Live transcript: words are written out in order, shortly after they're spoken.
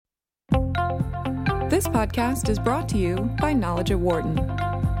This podcast is brought to you by Knowledge at Wharton.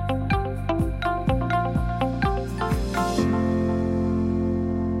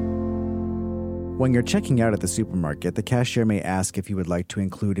 When you're checking out at the supermarket, the cashier may ask if you would like to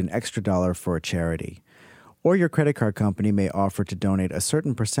include an extra $1 for a charity. Or your credit card company may offer to donate a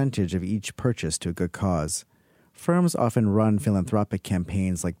certain percentage of each purchase to a good cause. Firms often run philanthropic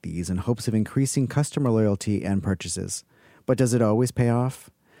campaigns like these in hopes of increasing customer loyalty and purchases. But does it always pay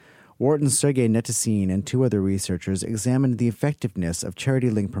off? Wharton's Sergey Netesin and two other researchers examined the effectiveness of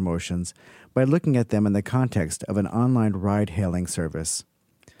charity-linked promotions by looking at them in the context of an online ride-hailing service.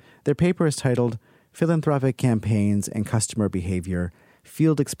 Their paper is titled Philanthropic Campaigns and Customer Behavior,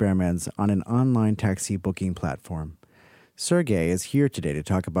 Field Experiments on an Online Taxi Booking Platform. Sergey is here today to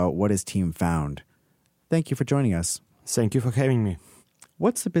talk about what his team found. Thank you for joining us. Thank you for having me.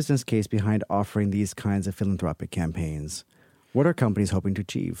 What's the business case behind offering these kinds of philanthropic campaigns? What are companies hoping to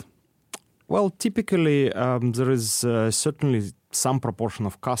achieve? Well, typically, there is certainly some proportion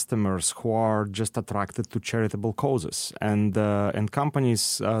of customers who are just attracted to charitable causes, and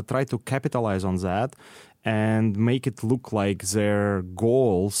companies try to capitalize on that and make it look like their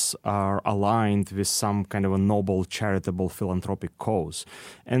goals are aligned with some kind of a noble, charitable, philanthropic cause.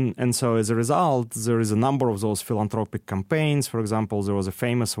 And so as a result, there is a number of those philanthropic campaigns. For example, there was a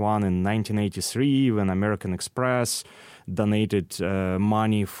famous one in 1983 when American Express donated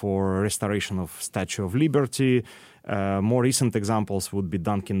money for restoration of Statue of Liberty. More recent examples would be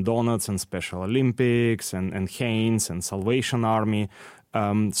Dunkin' Donuts and Special Olympics and Heinz and Salvation Army.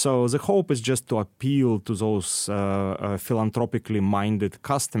 So the hope is just to appeal to those philanthropically minded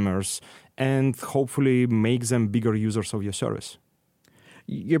customers and hopefully make them bigger users of your service.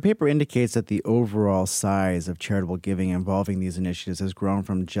 Your paper indicates that the overall size of charitable giving involving these initiatives has grown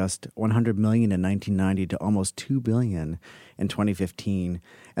from just $100 million in 1990 to almost $2 billion in 2015,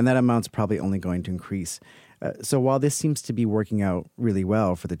 and that amount's probably only going to increase. So while this seems to be working out really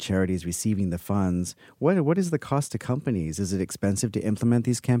well for the charities receiving the funds, what is the cost to companies? Is it expensive to implement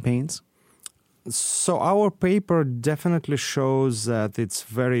these campaigns? So our paper definitely shows that it's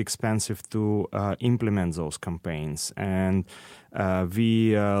very expensive to implement those campaigns. And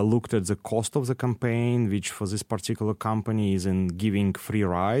we looked at the cost of the campaign, which for this particular company is in giving free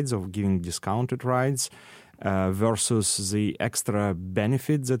rides or giving discounted rides versus the extra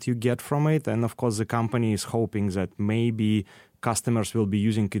benefits that you get from it. And of course, the company is hoping that maybe customers will be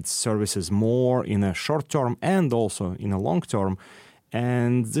using its services more in a short term and also in a long term.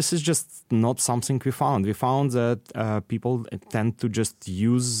 And this is just not something we found. We found that people tend to just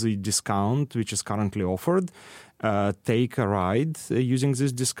use the discount which is currently offered, take a ride using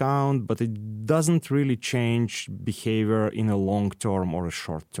this discount, but it doesn't really change behavior in a long term or a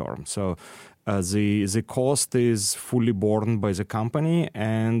short term. So the cost is fully borne by the company,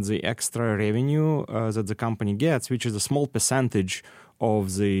 and the extra revenue that the company gets, which is a small percentage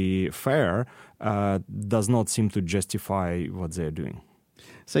of the fare, does not seem to justify what they're doing.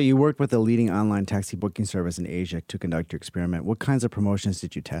 So you worked with a leading online taxi booking service in Asia to conduct your experiment. What kinds of promotions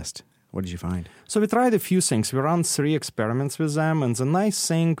did you test? What did you find? So we tried a few things. We ran 3 experiments with them. And the nice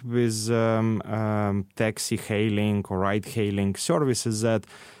thing with taxi hailing or ride hailing service is that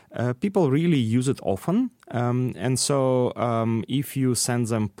people really use it often. And so if you send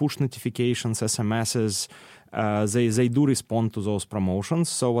them push notifications, SMSs, they do respond to those promotions.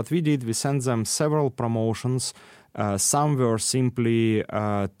 So what we did, we sent them several promotions. Some were simply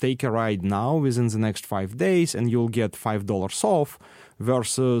take a ride now within the next 5 days and you'll get $5 off,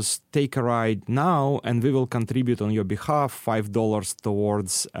 versus take a ride now and we will contribute on your behalf $5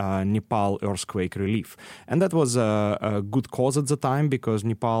 towards Nepal earthquake relief. And that was a good cause at the time because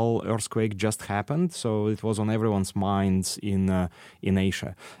Nepal earthquake just happened, so it was on everyone's minds in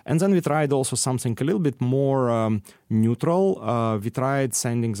Asia. And then we tried also something a little bit more neutral. We tried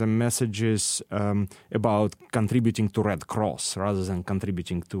sending them messages about contributing to Red Cross rather than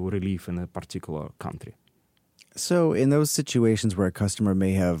contributing to relief in a particular country. So in those situations where a customer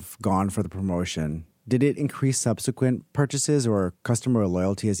may have gone for the promotion, did it increase subsequent purchases or customer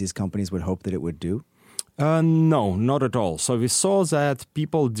loyalty as these companies would hope that it would do? No, not at all. So we saw that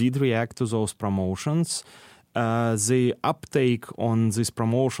people did react to those promotions. The uptake on these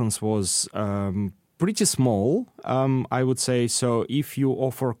promotions was pretty small, I would say. So if you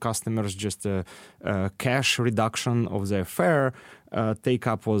offer customers just a cash reduction of their fare,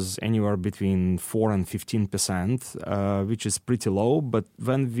 take-up was anywhere between 4 and 15%, which is pretty low. But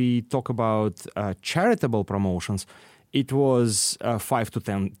when we talk about charitable promotions, it was 5 to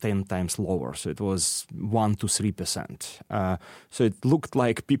 10 times lower. So it was 1 to 3%. So it looked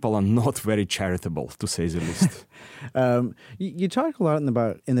like people are not very charitable, to say the least. You talk a lot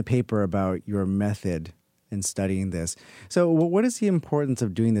in the paper about your method in studying this. So what is the importance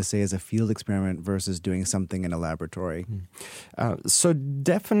of doing this, say, as a field experiment versus doing something in a laboratory? So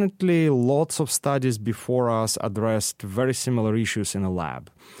definitely lots of studies before us addressed very similar issues in a lab.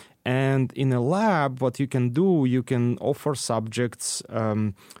 And in a lab, what you can do, you can offer subjects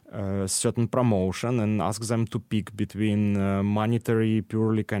certain promotion and ask them to pick between monetary,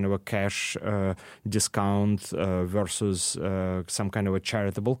 purely kind of a cash discount versus some kind of a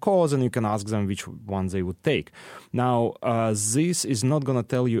charitable cause, and you can ask them which ones they would take. Now, this is not going to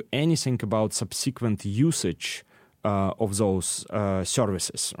tell you anything about subsequent usage of those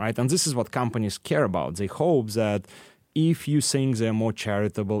services, right? And this is what companies care about. They hope that if you think they're more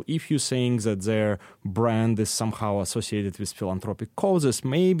charitable, if you think that their brand is somehow associated with philanthropic causes,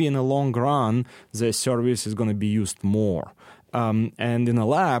 maybe in the long run, their service is going to be used more. And in a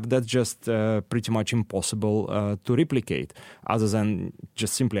lab, that's just pretty much impossible to replicate, other than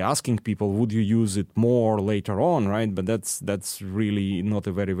just simply asking people, would you use it more later on, right? But that's really not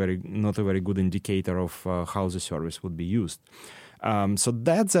a very good indicator of how the service would be used. So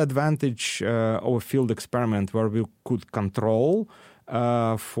that's the advantage of a field experiment where we could control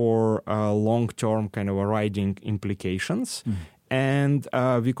for long-term kind of riding implications. Mm-hmm.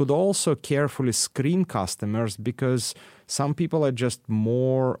 And we could also carefully screen customers because some people are just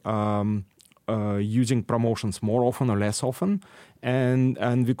more using promotions more often or less often.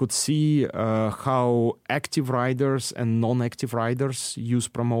 And we could see how active riders and non-active riders use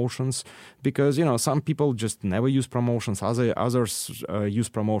promotions because, some people just never use promotions. Others use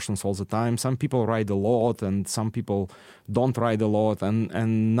promotions all the time. Some people ride a lot and some people don't ride a lot.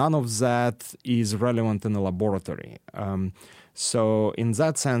 And none of that is relevant in a laboratory. So in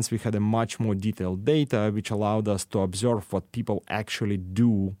that sense, we had a much more detailed data, which allowed us to observe what people actually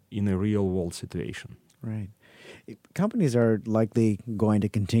do in a real-world situation. Right. Companies are likely going to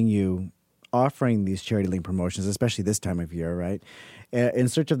continue offering these charity-linked promotions, especially this time of year, right? In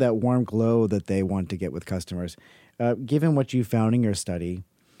search of that warm glow that they want to get with customers. Given what you found in your study,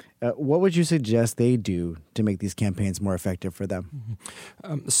 what would you suggest they do to make these campaigns more effective for them?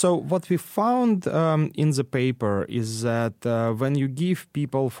 So what we found in the paper is that when you give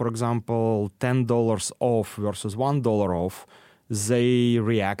people, for example, $10 off versus $1 off, they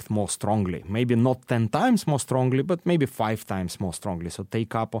react more strongly. Maybe not 10 times more strongly, but maybe 5 times more strongly. So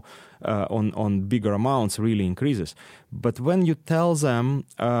take up on bigger amounts really increases. But when you tell them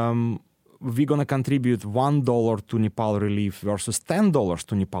we're going to contribute $1 to Nepal relief versus $10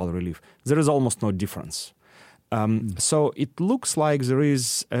 to Nepal relief, there is almost no difference. So it looks like there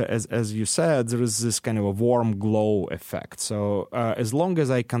is, as you said, there is this kind of a warm glow effect. So as long as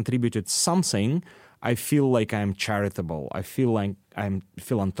I contributed something, I feel like I'm charitable. I feel like I'm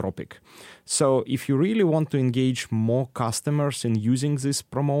philanthropic. So if you really want to engage more customers in using these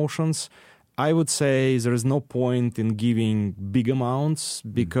promotions, I would say there is no point in giving big amounts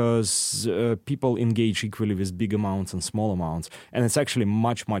because people engage equally with big amounts and small amounts. And it's actually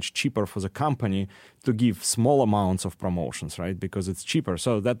much, much cheaper for the company to give small amounts of promotions, right? Because it's cheaper.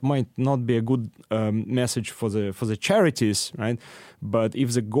 So that might not be a good message for the charities, right? But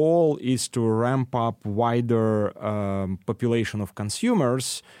if the goal is to ramp up wider population of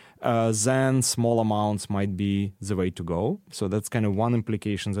consumers, then small amounts might be the way to go. So that's kind of one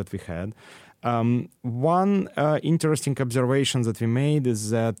implication that we had. One interesting observation that we made is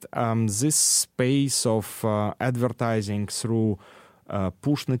that this space of advertising through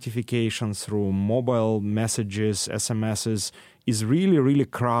push notifications, through mobile messages, SMSs, is really, really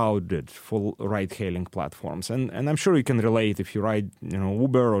crowded for ride-hailing platforms. And I'm sure you can relate if you ride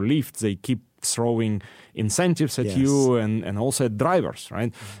Uber or Lyft, they keep throwing incentives at you and also at drivers,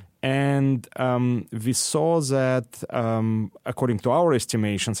 right? Mm-hmm. And we saw that, according to our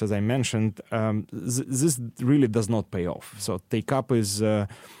estimations, as I mentioned, this really does not pay off. So take-up is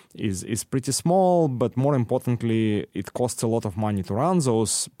pretty small, but more importantly, it costs a lot of money to run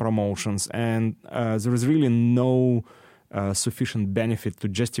those promotions, and there is really no sufficient benefit to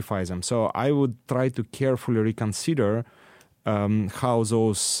justify them. So I would try to carefully reconsider how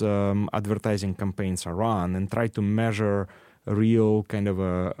those advertising campaigns are run and try to measure real kind of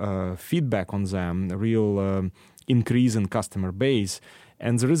a feedback on them, a real increase in customer base.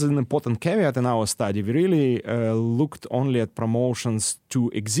 And there is an important caveat in our study. We really looked only at promotions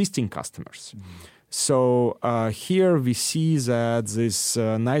to existing customers. Mm-hmm. So here we see that this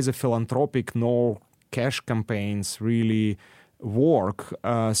neither philanthropic nor cash campaigns really work.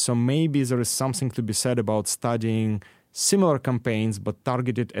 So maybe there is something to be said about studying similar campaigns but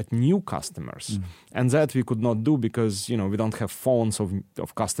targeted at new customers. And that we could not do because, we don't have phones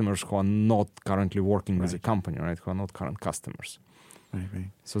of customers who are not currently working with the company, right? Who are not current customers. Right.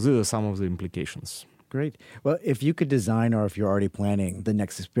 So these are some of the implications. Great. Well, if you could design, or if you're already planning the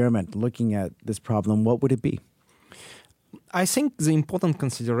next experiment looking at this problem, what would it be? I think the important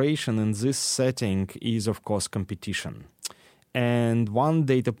consideration in this setting is, of course, competition. And one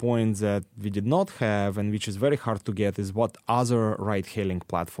data point that we did not have, and which is very hard to get, is what other ride-hailing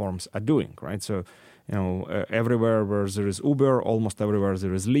platforms are doing, right? So, everywhere where there is Uber, almost everywhere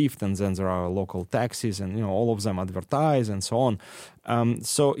there is Lyft, and then there are local taxis, and, all of them advertise and so on.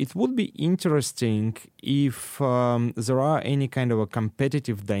 So it would be interesting if there are any kind of a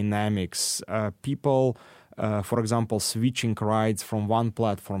competitive dynamics, people... for example, switching rides from one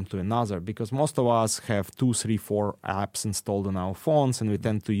platform to another, because most of us have 2, 3, 4 apps installed on our phones, and we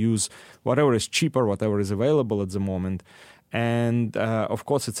tend to use whatever is cheaper, whatever is available at the moment. And of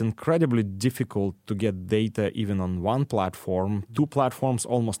course, it's incredibly difficult to get data even on one platform. 2 platforms,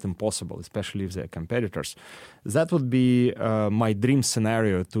 almost impossible, especially if they're competitors. That would be my dream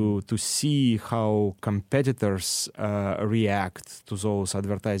scenario, to see how competitors react to those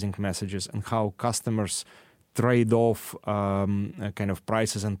advertising messages and how customers trade off kind of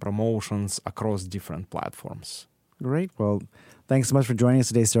prices and promotions across different platforms. Great. Well, thanks so much for joining us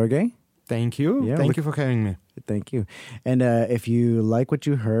today, Sergey. Thank you. Yeah, Thank you for having me. Thank you. And if you like what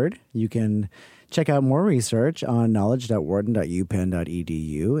you heard, you can check out more research on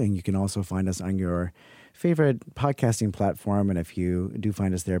knowledge.wharton.upenn.edu. And you can also find us on your favorite podcasting platform. And if you do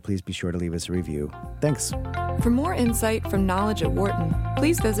find us there, please be sure to leave us a review. Thanks. For more insight from Knowledge at Wharton,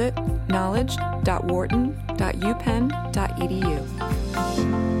 please visit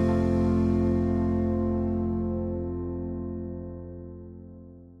knowledge.wharton.upenn.edu.